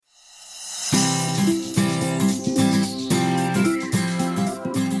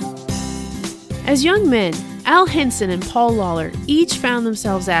As young men, Al Henson and Paul Lawler each found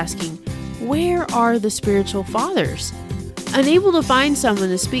themselves asking, where are the spiritual fathers? Unable to find someone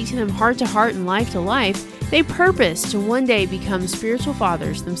to speak to them heart to heart and life to life, they purpose to one day become spiritual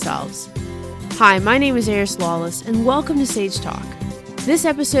fathers themselves. Hi, my name is Eris Lawless, and welcome to Sage Talk. This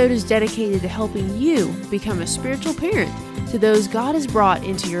episode is dedicated to helping you become a spiritual parent to those God has brought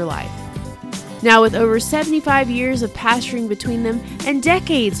into your life. Now, with over 75 years of pastoring between them and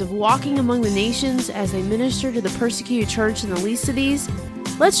decades of walking among the nations as they minister to the persecuted church in the least of these,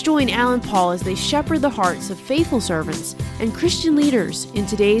 let's join Al and Paul as they shepherd the hearts of faithful servants and Christian leaders in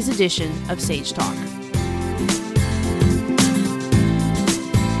today's edition of Sage Talk.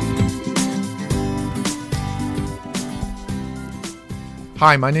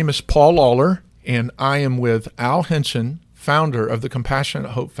 Hi, my name is Paul Lawler, and I am with Al Henson, founder of the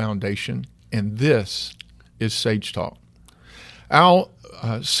Compassionate Hope Foundation, and this is Sage Talk. Al,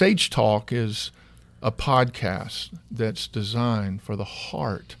 Sage Talk is a podcast that's designed for the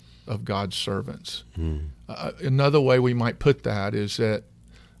heart of God's servants. Another way we might put that is that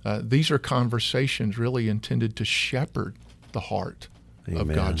these are conversations really intended to shepherd the heart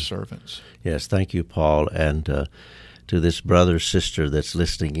of God's servants. Yes, thank you, Paul, and to this brother, sister that's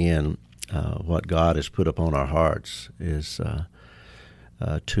listening in, what God has put upon our hearts is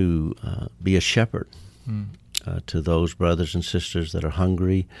to be a shepherd to those brothers and sisters that are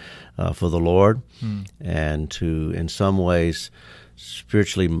hungry for the Lord, and to, in some ways,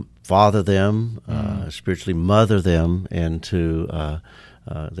 spiritually father them, spiritually mother them into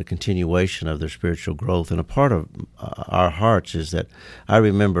the continuation of their spiritual growth. And a part of our hearts is that I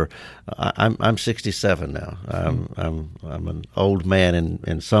remember I'm 67 now. I'm an old man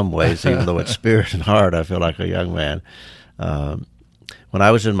in some ways, even though in spirit and heart I feel like a young man. When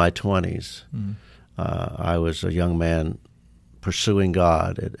I was in my 20s, I was a young man pursuing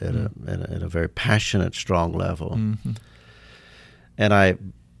God at a very passionate, strong level. And I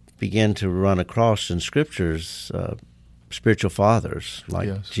began to run across in scriptures spiritual fathers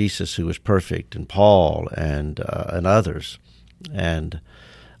like Jesus, who was perfect, and Paul and others. And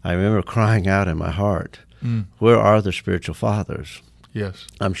I remember crying out in my heart, where are the spiritual fathers? Yes.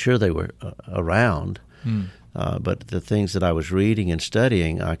 I'm sure they were around. But the things that I was reading and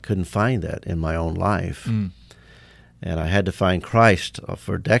studying, I couldn't find that in my own life. And I had to find Christ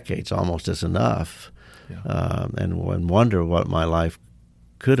for decades almost as enough, and wonder what my life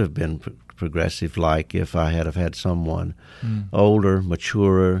could have been progressive like if I had have had someone older,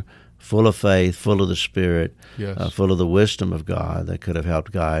 maturer, full of faith, full of the Spirit, full of the wisdom of God that could have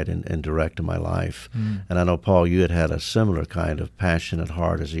helped guide and direct my life. And I know, Paul, you had a similar kind of passionate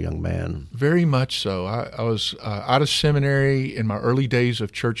heart as a young man. Very much so. I was out of seminary in my early days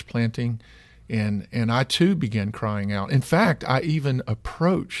of church planting, and I too began crying out. In fact, I even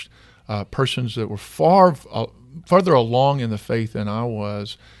approached persons that were farther along in the faith than I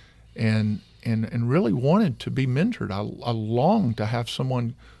was, and really wanted to be mentored. I longed to have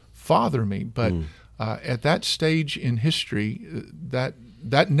someone father me, but at that stage in history, that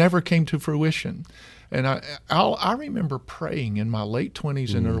never came to fruition. And I remember praying in my late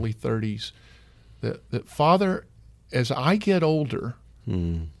 20s and early 30s that Father, as I get older,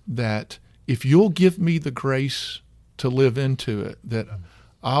 that if you'll give me the grace to live into it, that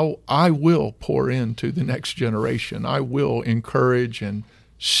I will pour into the next generation. I will encourage and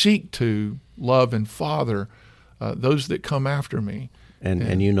seek to love and father those that come after me.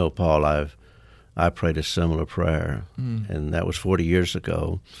 And you know, Paul, I prayed a similar prayer, and that was 40 years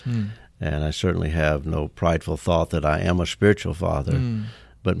ago. And I certainly have no prideful thought that I am a spiritual father,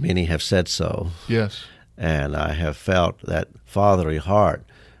 but many have said so. Yes. And I have felt that fatherly heart,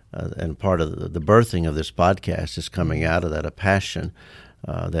 and part of the birthing of this podcast is coming out of that, a passion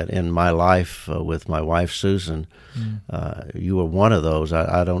that in my life with my wife, Susan, you were one of those.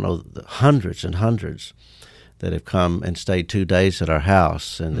 I don't know, hundreds and hundreds that have come and stayed 2 days at our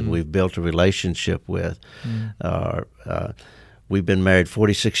house, and that we've built a relationship with. We've been married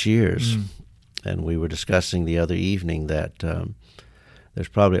 46 years, and we were discussing the other evening that there's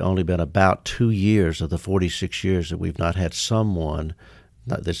probably only been about 2 years of the 46 years that we've not had someone,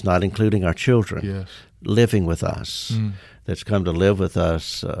 that's not including our children, living with us, that's come to live with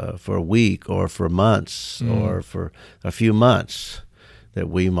us for a week or for months or for a few months, that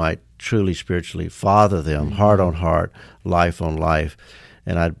we might truly spiritually father them, heart on heart, life on life.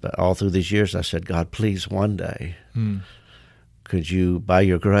 And all through these years I said, God, please, one day, could you, by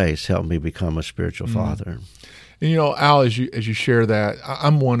your grace, help me become a spiritual father? And you know, Al, as you share that,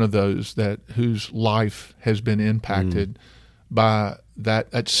 I'm one of those whose life has been impacted by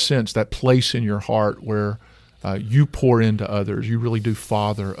that sense, that place in your heart where you pour into others. You really do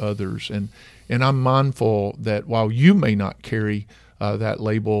father others. And I'm mindful that while you may not carry that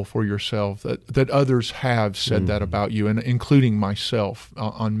label for yourself, that others have said that about you, and including myself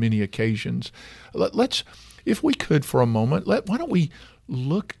on many occasions. Let's, if we could for a moment, why don't we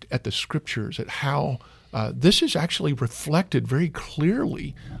look at the Scriptures, at how this is actually reflected very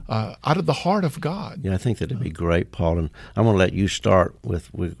clearly out of the heart of God. Yeah, I think that'd be great, Paul. And I'm going to let you start with,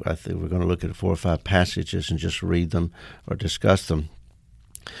 I think we're going to look at 4 or 5 passages and just read them or discuss them.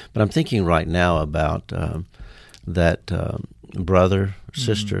 But I'm thinking right now about that brother,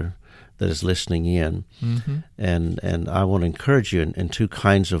 sister that is listening in. Mm-hmm. And I want to encourage you in 2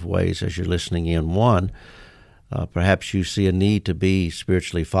 kinds of ways as you're listening in. One, perhaps you see a need to be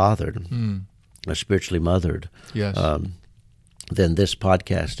spiritually fathered. Or spiritually mothered, yes. Then this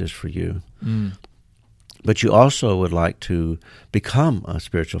podcast is for you. But you also would like to become a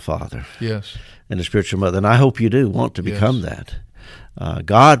spiritual father, yes, and a spiritual mother, and I hope you do want to become that.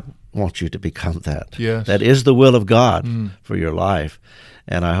 God wants you to become that. Yes. That is the will of God for your life,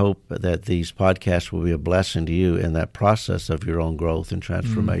 and I hope that these podcasts will be a blessing to you in that process of your own growth and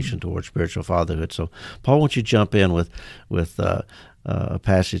transformation towards spiritual fatherhood. So, Paul, why don't you jump in with a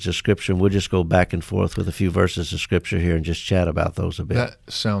passage of Scripture, and we'll just go back and forth with a few verses of Scripture here and just chat about those a bit. That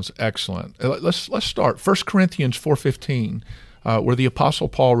sounds excellent. Let's start. 1 Corinthians 4:15, where the Apostle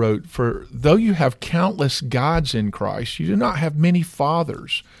Paul wrote, "For though you have countless gods in Christ, you do not have many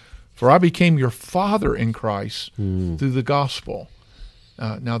fathers. For I became your father in Christ through the gospel."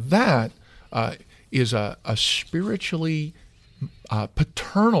 Now that is a spiritually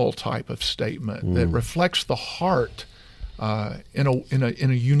paternal type of statement that reflects the heart in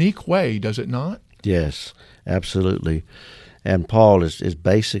a unique way, does it not? Yes, absolutely. And Paul is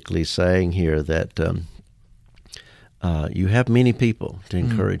basically saying here that you have many people to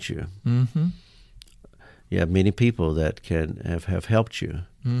encourage you. Mm-hmm. You have many people that can have helped you.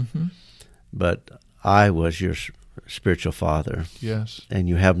 Mm-hmm. But I was your spiritual father. Yes. And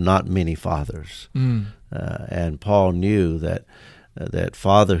you have not many fathers. And Paul knew that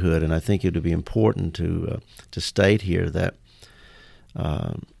fatherhood, and I think it would be important to state here that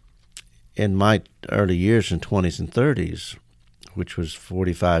in my early years in 20s and 30s, which was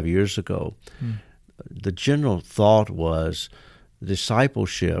 45 years ago, the general thought was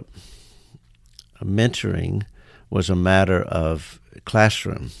discipleship, mentoring, was a matter of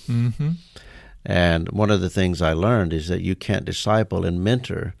classroom. Mm-hmm. And one of the things I learned is that you can't disciple and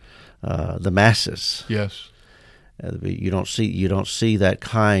mentor the masses. Yes. You don't see that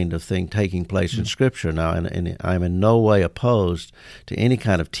kind of thing taking place in Scripture now, and I'm in no way opposed to any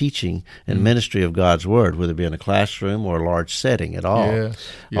kind of teaching and ministry of God's Word, whether it be in a classroom or a large setting at all.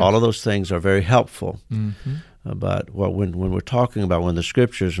 Yes. All of those things are very helpful. Mm-hmm. But when we're talking about when the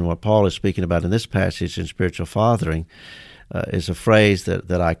Scriptures and what Paul is speaking about in this passage in spiritual fathering is a phrase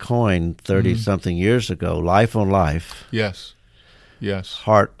that I coined 30-something years ago, life on life. Yes. Yes.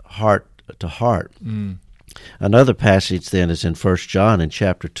 Heart to heart. Another passage then is in 1 John in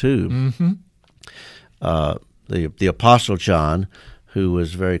chapter 2. Mm-hmm. The Apostle John, who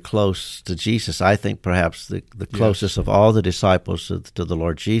was very close to Jesus, I think perhaps the closest of all the disciples to the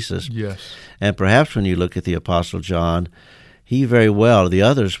Lord Jesus. Yes. And perhaps when you look at the Apostle John, the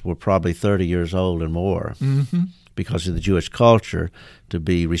others were probably 30 years old and more. Mm-hmm. Because of the Jewish culture, to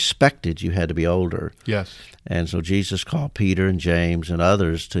be respected, you had to be older. Yes. And so Jesus called Peter and James and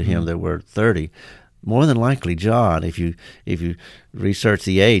others to him that were 30. More than likely, John, if you research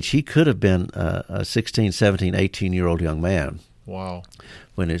the age, he could have been a 16, 17, 18-year-old young man. Wow.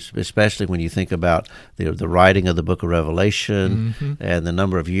 Especially when you think about the writing of the book of Revelation and the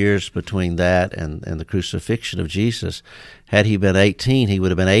number of years between that and the crucifixion of Jesus. Had he been 18, he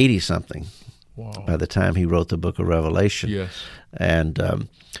would have been 80-something. Wow. By the time he wrote the book of Revelation. Yes. And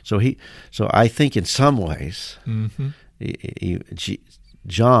so I think in some ways,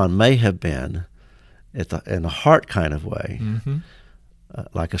 John may have been, in a heart kind of way,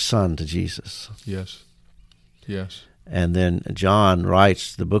 like a son to Jesus. Yes. Yes. And then John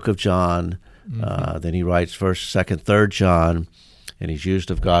writes the book of John, then he writes 1st, 2nd, 3rd John, and he's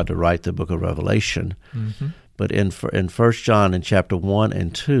used of God to write the book of Revelation. But in 1 John in chapter 1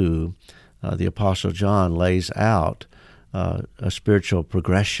 and 2, the Apostle John lays out a spiritual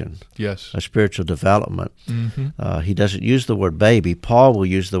progression, yes, a spiritual development. He doesn't use the word baby. Paul will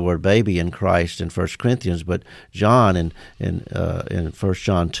use the word baby in Christ in 1 Corinthians, but John in 1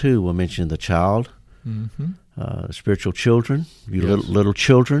 John 2 will mention the child, spiritual children, little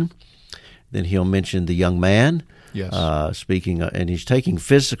children. Then he'll mention the young man. Yes. Speaking, and he's taking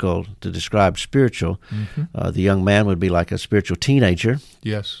physical to describe spiritual. The young man would be like a spiritual teenager.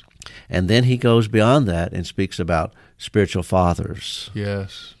 Yes. And then he goes beyond that and speaks about spiritual fathers.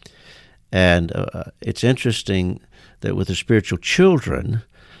 Yes. And it's interesting that with the spiritual children,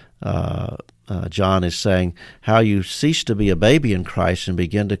 John is saying how you cease to be a baby in Christ and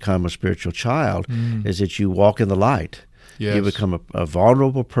begin to become a spiritual child is that you walk in the light. Yes. You become a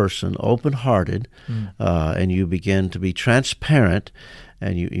vulnerable person, open-hearted, and you begin to be transparent,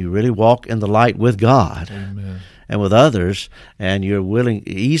 and you really walk in the light with God. Amen. And with others, and you're willing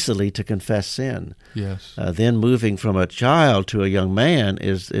easily to confess sin. Yes. Then moving from a child to a young man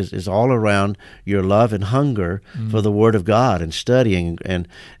is all around your love and hunger for the Word of God and studying. And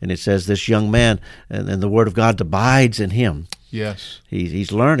it says this young man, and the Word of God abides in him. Yes.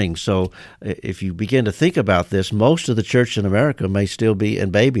 He's learning. So if you begin to think about this, most of the church in America may still be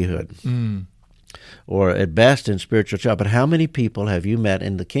in babyhood. Or at best in spiritual child. But how many people have you met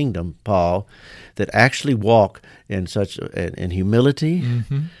in the kingdom, Paul, that actually walk in such in humility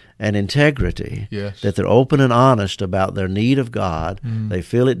and integrity, Yes. that they're open and honest about their need of God, they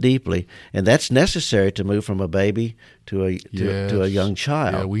feel it deeply, and that's necessary to move from a baby to a young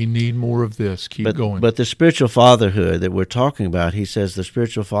child. Yeah, we need more of this. Keep going. But the spiritual fatherhood that we're talking about, he says the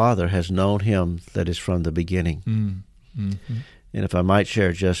spiritual father has known him that is from the beginning. And if I might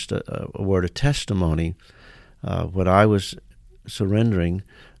share just a word of testimony, when I was surrendering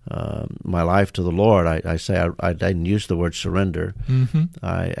my life to the Lord, I didn't use the word surrender.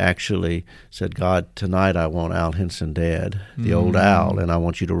 I actually said, God, tonight I want Al Hinson dead, the old Al, and I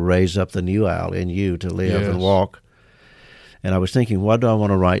want you to raise up the new Al in you to live and walk. And I was thinking, what do I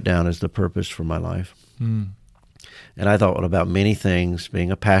want to write down as the purpose for my life? And I thought about many things, being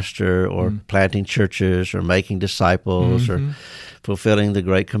a pastor or planting churches or making disciples or fulfilling the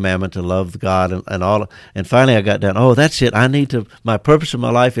great commandment to love God and all. And finally I got down, that's it. My purpose of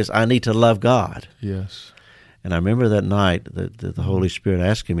my life is I need to love God. Yes. And I remember that night the Holy Spirit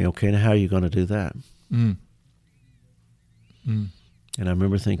asking me, okay, now how are you going to do that? And I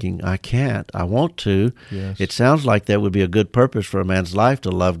remember thinking, I can't. I want to. Yes. It sounds like that would be a good purpose for a man's life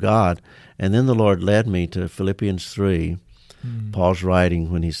to love God. And then the Lord led me to Philippians 3, Paul's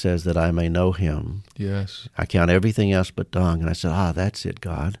writing when he says that I may know him. Yes. I count everything else but dung. And I said, that's it,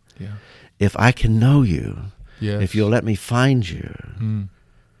 God. Yeah. If I can know you, Yes. if you'll let me find you,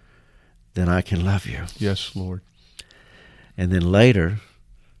 then I can love you. Yes, Lord. And then later,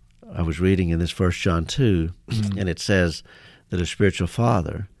 I was reading in this 1 John 2, and it says that a spiritual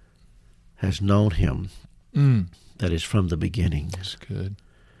father has known him that is from the beginning. That's good.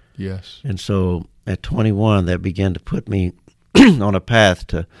 Yes. And so at 21, that began to put me on a path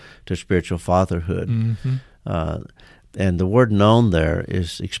to spiritual fatherhood. And the word known there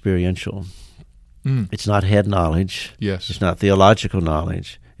is experiential. It's not head knowledge. Yes. It's not theological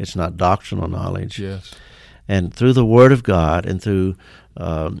knowledge. It's not doctrinal knowledge. Yes. And through the Word of God and through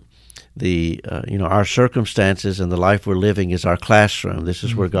our circumstances and the life we're living is our classroom. This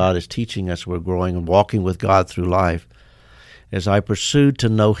is where God is teaching us. We're growing and walking with God through life. As I pursued to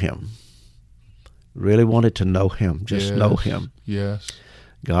know Him, really wanted to know Him, just know Him. Yes.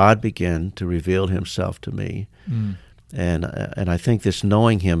 God began to reveal Himself to me. And I think this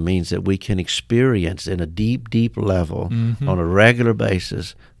knowing Him means that we can experience in a deep, deep level on a regular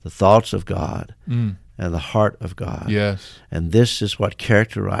basis the thoughts of God and the heart of God. Yes. And this is what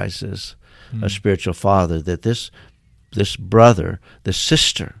characterizes a spiritual father, that this brother, this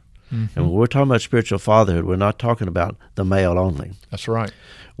sister, and when we're talking about spiritual fatherhood, we're not talking about the male only. That's right.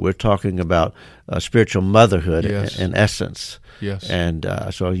 We're talking about spiritual motherhood in essence. Yes. And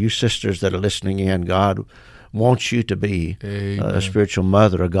so you sisters that are listening in, God wants you to be a spiritual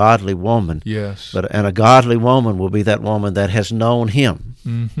mother, a godly woman. Yes. And a godly woman will be that woman that has known Him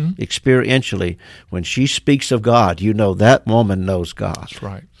experientially. When she speaks of God, you know that woman knows God. That's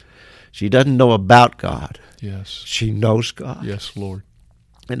right. She doesn't know about God. Yes. She knows God. Yes, Lord.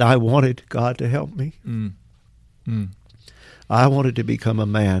 And I wanted God to help me. I wanted to become a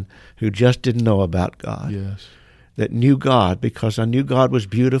man who just didn't know about God. Yes. That knew God because I knew God was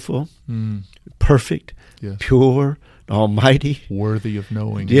beautiful, perfect, pure, almighty. Worthy of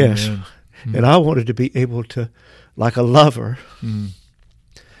knowing. Yes. Amen. And I wanted to be able to, like a lover,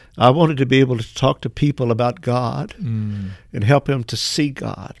 I wanted to be able to talk to people about God and help them to see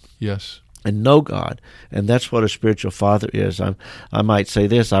God. Yes. And know God. And that's what a spiritual father is. I might say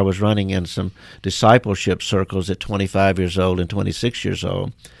this. I was running in some discipleship circles at 25 years old and 26 years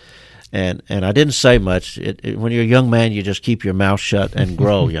old. And I didn't say much. When you're a young man, you just keep your mouth shut and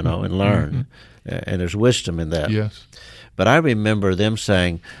grow, and learn. And there's wisdom in that. Yes. But I remember them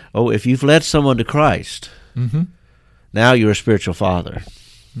saying, if you've led someone to Christ, now you're a spiritual father.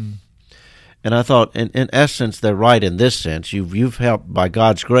 And I thought, in essence, they're right in this sense. You've helped, by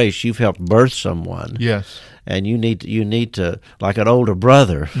God's grace, you've helped birth someone. Yes. And you need to, like an older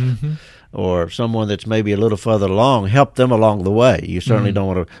brother, or someone that's maybe a little further along, help them along the way. You certainly don't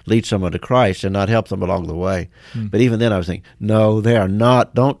want to lead someone to Christ and not help them along the way. But even then I was thinking, no, they are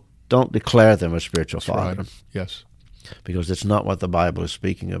not. Don't declare them a spiritual father. Right. Yes. Because it's not what the Bible is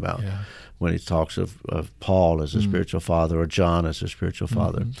speaking about when it talks of Paul as a spiritual father or John as a spiritual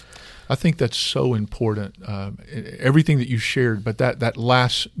father. I think that's so important, everything that you shared, but that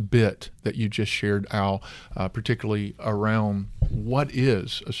last bit that you just shared, Al, particularly around what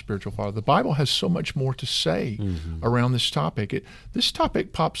is a spiritual father. The Bible has so much more to say around this topic. This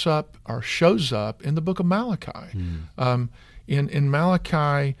topic pops up or shows up in the book of Malachi. In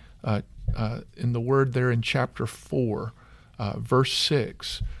Malachi, in the word there in chapter 4, verse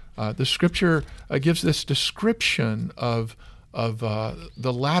 6, the scripture gives this description of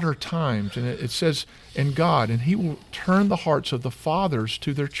the latter times, and it says, "In God, and He will turn the hearts of the fathers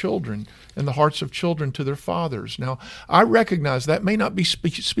to their children, and the hearts of children to their fathers." Now, I recognize that may not be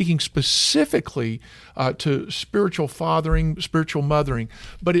speaking specifically to spiritual fathering, spiritual mothering,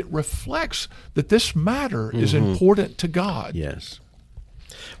 but it reflects that this matter is important to God. Yes.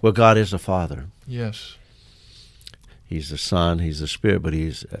 Well, God is a father. Yes. He's the Son, He's the Spirit, but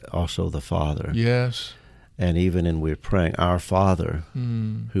He's also the Father. Yes. And even in we're praying, Our Father,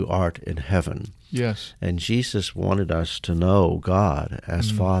 who art in heaven. Yes. And Jesus wanted us to know God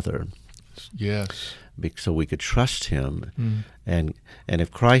as Father. Yes. So we could trust Him. And if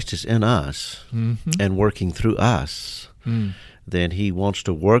Christ is in us and working through us, then He wants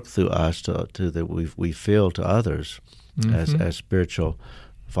to work through us to that we feel to others as spiritual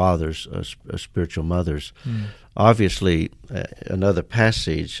fathers, spiritual mothers. Obviously, another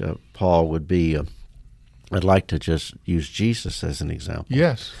passage, Paul would be, I'd like to just use Jesus as an example.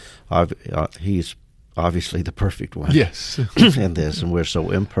 Yes. He's obviously the perfect one. Yes. in this, and we're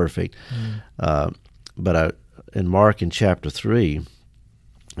so imperfect. But in Mark in chapter 3,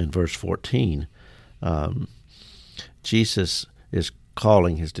 in verse 14, Jesus is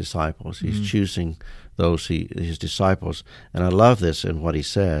calling His disciples. He's choosing those His disciples. And I love this in what He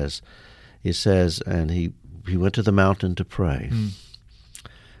says. He says, and He went to the mountain to pray.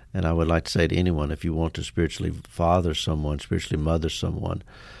 And I would like to say to anyone, if you want to spiritually father someone, spiritually mother someone,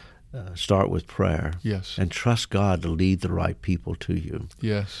 start with prayer. Yes. And trust God to lead the right people to you.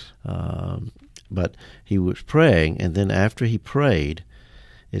 Yes. But He was praying, and then after He prayed,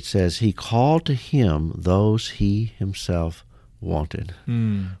 it says He called to Him those He Himself wanted.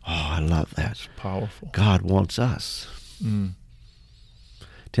 Oh, I love that. It's powerful. God wants us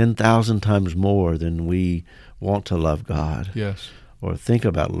 10,000 times more than we want to love God. Yes. Or think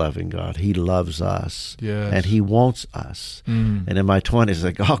about loving God. He loves us. Yes. And He wants us. And in my 20s,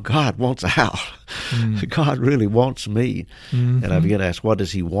 I think, oh, God wants Al. God really wants me. And I began to ask, what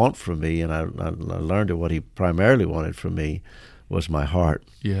does He want from me? And I learned that what He primarily wanted from me was my heart.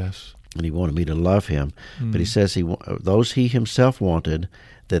 Yes. And He wanted me to love Him. But He says those He Himself wanted,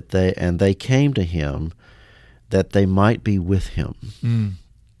 and they came to Him that they might be with Him.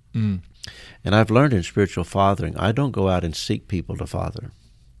 And I've learned in spiritual fathering, I don't go out and seek people to father.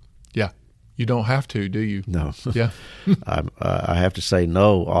 Yeah. You don't have to, do you? No. Yeah. I have to say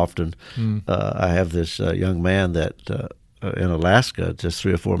no often. I have this young man that in Alaska just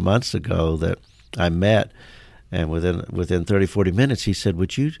 3 or 4 months ago that I met, and within 30, 40 minutes he said,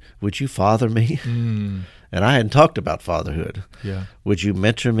 would you father me? And I hadn't talked about fatherhood. Yeah. Would you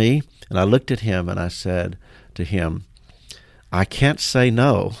mentor me? And I looked at him and I said to him, I can't say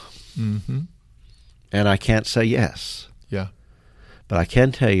no. And I can't say yes. Yeah. But I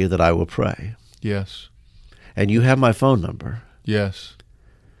can tell you that I will pray. Yes. And you have my phone number. Yes.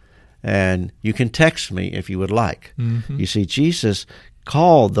 And you can text me if you would like. You see, Jesus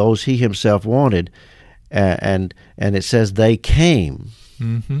called those He Himself wanted, and it says they came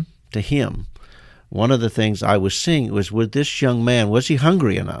to Him. One of the things I was seeing was, with this young man, was he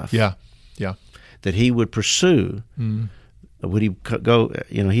hungry enough? Yeah. Yeah. That he would pursue. Would he go?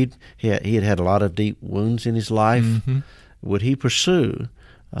 You know, he had a lot of deep wounds in his life. Would he pursue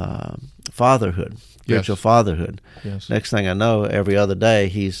fatherhood, spiritual fatherhood? Yes. Next thing I know, every other day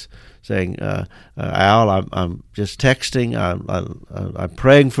he's saying, "Al, I'm just texting. I'm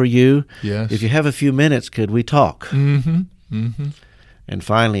praying for you. Yes. If you have a few minutes, could we talk?" And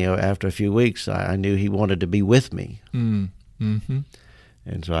finally, after a few weeks, I knew he wanted to be with me. And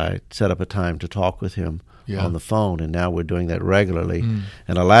so I set up a time to talk with him on the phone, and now we're doing that regularly.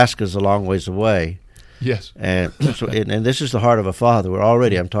 And Alaska's a long ways away, Yes. And so, and this is the heart of a father.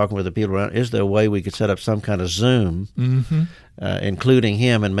 I'm talking with the people around. Is there a way we could set up some kind of Zoom, including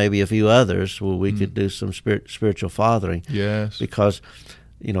him and maybe a few others, where we could do some spiritual fathering? Yes. Because,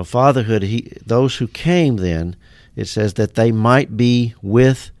 fatherhood, those who came then, it says that they might be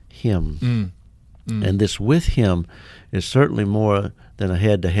with him. And this with him is certainly more than a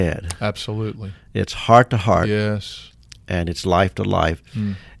head-to-head. Absolutely. It's heart-to-heart. Yes. And it's life-to-life.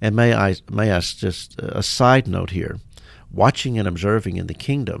 And may I just, a side note here, watching and observing in the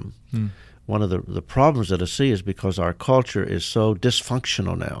kingdom, one of the problems that I see is because our culture is so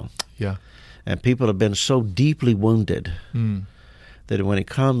dysfunctional now. Yeah. And people have been so deeply wounded that when it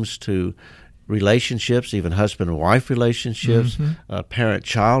comes to relationships, even husband and wife relationships,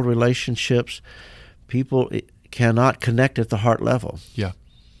 parent-child relationships, people cannot connect at the heart level. Yeah.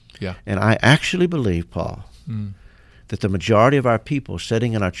 Yeah. And I actually believe, Paul, that the majority of our people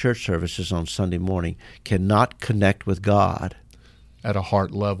sitting in our church services on Sunday morning cannot connect with God at a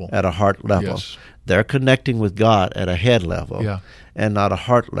heart level. Yes. They're connecting with God at a head level and not a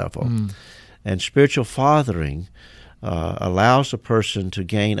heart level. And spiritual fathering allows a person to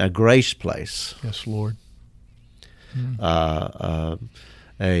gain a grace place. Yes, Lord. A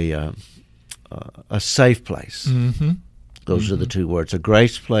safe place. Those are the two words, a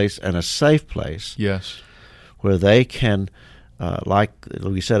grace place and a safe place. Yes. Where they can, like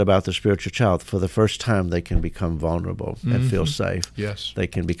we said about the spiritual child, for the first time they can become vulnerable and feel safe. Yes. They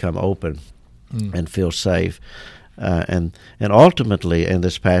can become open and feel safe. And ultimately in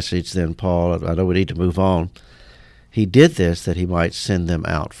this passage then, Paul, I know we need to move on, he did this that he might send them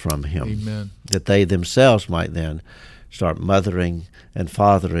out from him. Amen. That they themselves might then start mothering and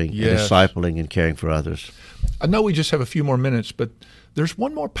fathering and discipling and caring for others. I know we just have a few more minutes, but there's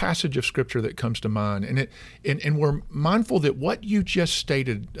one more passage of Scripture that comes to mind, and we're mindful that what you just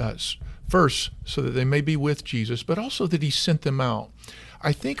stated first, so that they may be with Jesus, but also that he sent them out.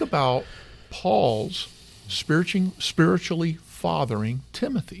 I think about Paul's spiritually fathering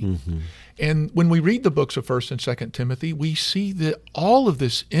Timothy. And when we read the books of 1st and 2nd Timothy, we see that all of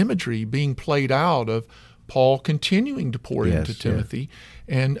this imagery being played out of Paul continuing to pour into Timothy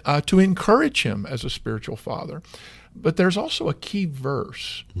and to encourage him as a spiritual father. But there's also a key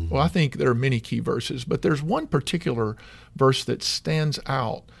verse. Well, I think there are many key verses, but there's one particular verse that stands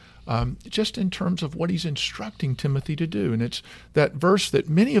out just in terms of what he's instructing Timothy to do. And it's that verse that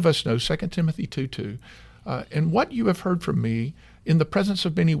many of us know, 2 Timothy 2:2. And what you have heard from me in the presence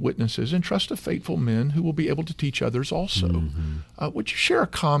of many witnesses, entrust to faithful men who will be able to teach others also. Would you share a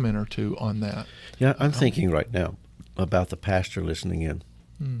comment or two on that? Yeah, I'm thinking right now about the pastor listening in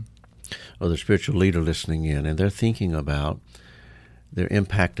or the spiritual leader listening in, and they're thinking about their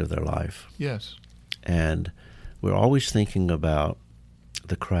impact of their life. Yes. And we're always thinking about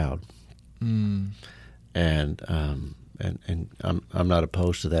the crowd. And I'm not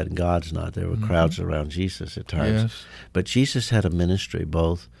opposed to that, and God's not. There were crowds around Jesus at times. Yes. But Jesus had a ministry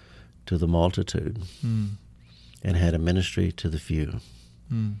both to the multitude and had a ministry to the few.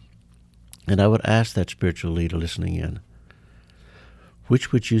 And I would ask that spiritual leader listening in,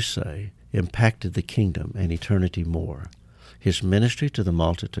 which would you say impacted the kingdom and eternity more, his ministry to the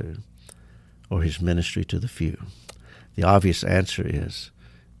multitude or his ministry to the few? The obvious answer is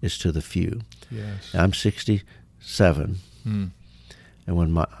to the few. Yes. I'm 67, and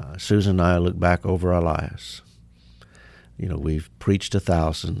when Susan and I look back over our lives, we've preached to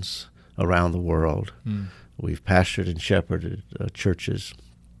thousands around the world. We've pastored and shepherded churches.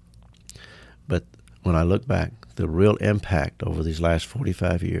 But when I look back, the real impact over these last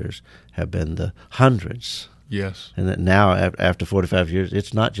 45 years have been the hundreds. Yes. And that now, after 45 years,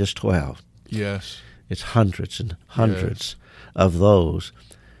 it's not just 12. Yes. It's hundreds and hundreds of those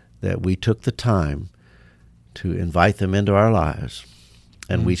that we took the time to invite them into our lives,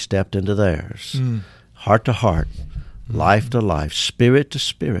 and we stepped into theirs, heart to heart, life to life, spirit to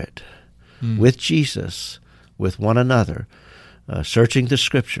spirit, with Jesus, with one another, searching the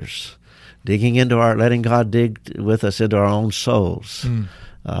Scriptures, digging into letting God dig with us into our own souls.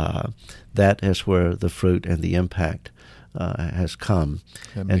 That is where the fruit and the impact has come.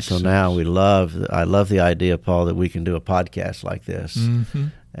 And so now I love the idea, Paul, that we can do a podcast like this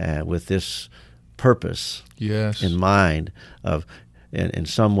with this purpose in mind of, in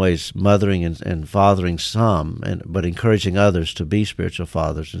some ways, mothering and fathering some, but encouraging others to be spiritual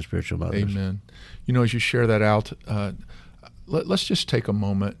fathers and spiritual mothers. Amen. As you share that out, let's just take a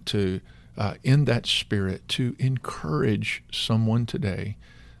moment to, in that spirit, to encourage someone today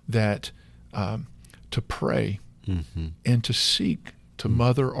that to pray and to seek to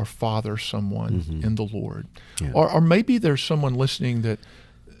mother or father someone in the Lord. Yeah. Or maybe there's someone listening that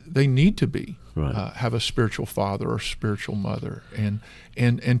they need to be. Right. Have a spiritual father or spiritual mother, and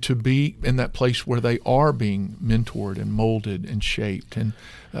to be in that place where they are being mentored and molded and shaped. And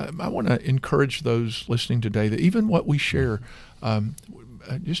I want to encourage those listening today that even what we share,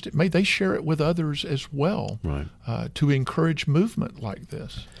 just may they share it with others as well, right. To encourage movement like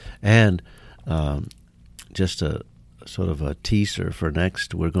this. And just a sort of a teaser for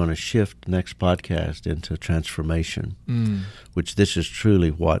we're going to shift next podcast into transformation, which this is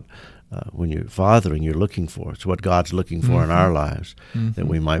truly what, when you're fathering, you're looking for. It's what God's looking for in our lives, that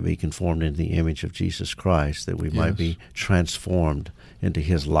we might be conformed into the image of Jesus Christ, that we might be transformed into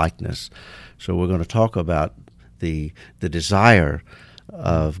His likeness. So we're going to talk about the desire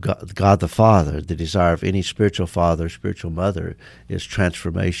of God the Father. The desire of any spiritual father, spiritual mother, is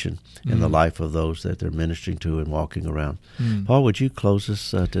transformation in the life of those that they're ministering to and walking around. Paul, would you close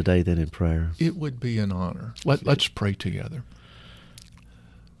us today then in prayer? It would be an honor. Let's pray together.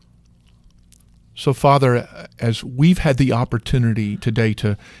 So, Father, as we've had the opportunity today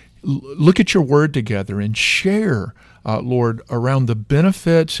to look at your word together and share, Lord, around the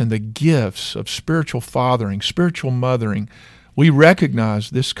benefits and the gifts of spiritual fathering, spiritual mothering, we recognize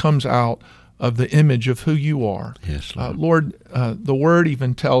this comes out of the image of who you are. Yes, Lord. Lord, the word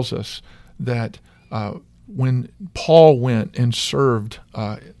even tells us that when Paul went and served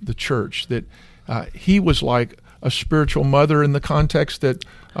the church, that he was like a spiritual mother in the context that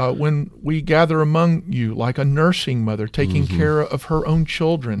when we gather among you, like a nursing mother taking care of her own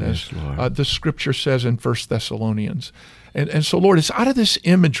children, yes, as the Scripture says in 1 Thessalonians. And so, Lord, it's out of this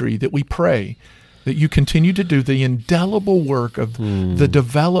imagery that we pray that you continue to do the indelible work of the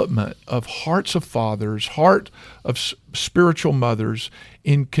development of hearts of fathers, heart of spiritual mothers,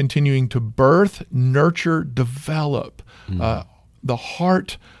 in continuing to birth, nurture, develop the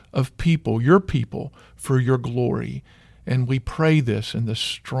heart of people, your people, for your glory. And we pray this in the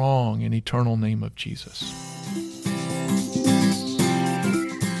strong and eternal name of Jesus.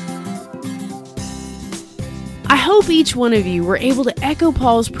 I hope each one of you were able to echo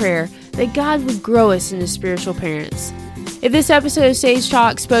Paul's prayer that God would grow us into spiritual parents. If this episode of Sage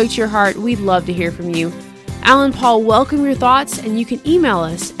Talk spoke to your heart, we'd love to hear from you. Al and Paul welcome your thoughts, and you can email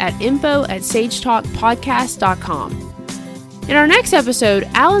us at info@sagetalkpodcast.com. In our next episode,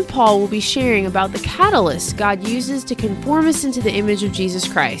 Al and Paul will be sharing about the catalyst God uses to conform us into the image of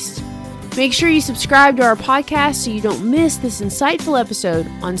Jesus Christ. Make sure you subscribe to our podcast so you don't miss this insightful episode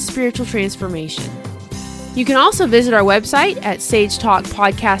on spiritual transformation. You can also visit our website at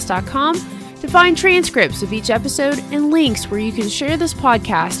sagetalkpodcast.com to find transcripts of each episode and links where you can share this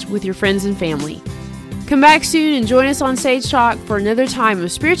podcast with your friends and family. Come back soon and join us on Sage Talk for another time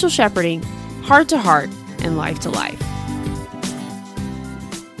of spiritual shepherding, heart to heart, and life to life.